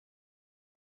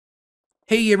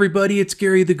Hey everybody, it's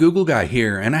Gary the Google Guy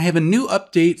here, and I have a new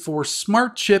update for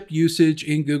smart chip usage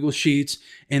in Google Sheets,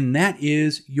 and that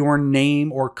is your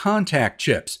name or contact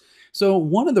chips. So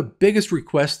one of the biggest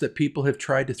requests that people have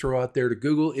tried to throw out there to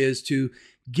Google is to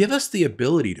give us the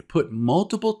ability to put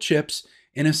multiple chips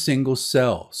in a single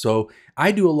cell. So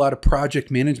I do a lot of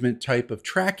project management type of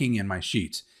tracking in my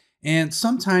sheets, and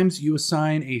sometimes you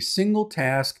assign a single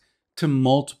task to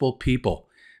multiple people.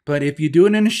 But if you do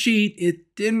it in a sheet,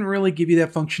 it didn't really give you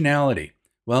that functionality.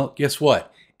 Well, guess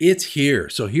what? It's here.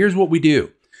 So here's what we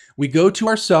do. We go to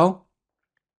our cell.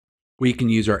 We can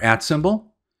use our @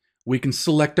 symbol. We can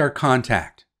select our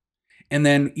contact. And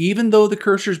then even though the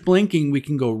cursor's blinking, we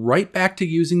can go right back to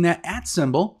using that @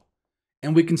 symbol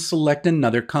and we can select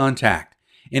another contact.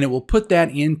 And it will put that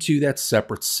into that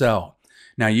separate cell.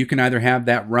 Now you can either have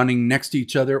that running next to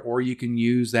each other or you can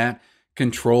use that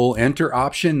Control Enter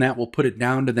option that will put it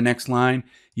down to the next line.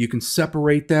 You can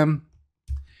separate them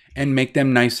and make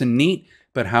them nice and neat.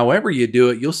 But however you do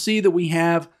it, you'll see that we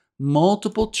have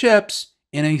multiple chips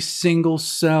in a single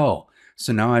cell.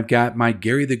 So now I've got my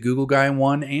Gary the Google Guy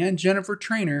 1 and Jennifer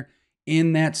Trainer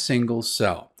in that single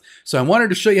cell. So I wanted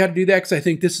to show you how to do that because I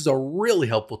think this is a really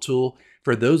helpful tool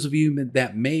for those of you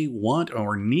that may want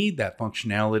or need that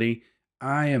functionality.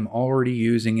 I am already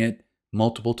using it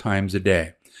multiple times a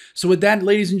day. So with that,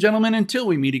 ladies and gentlemen, until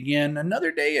we meet again,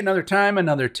 another day, another time,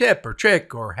 another tip or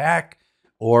trick or hack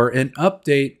or an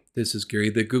update, this is Gary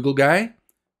the Google Guy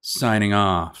signing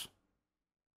off.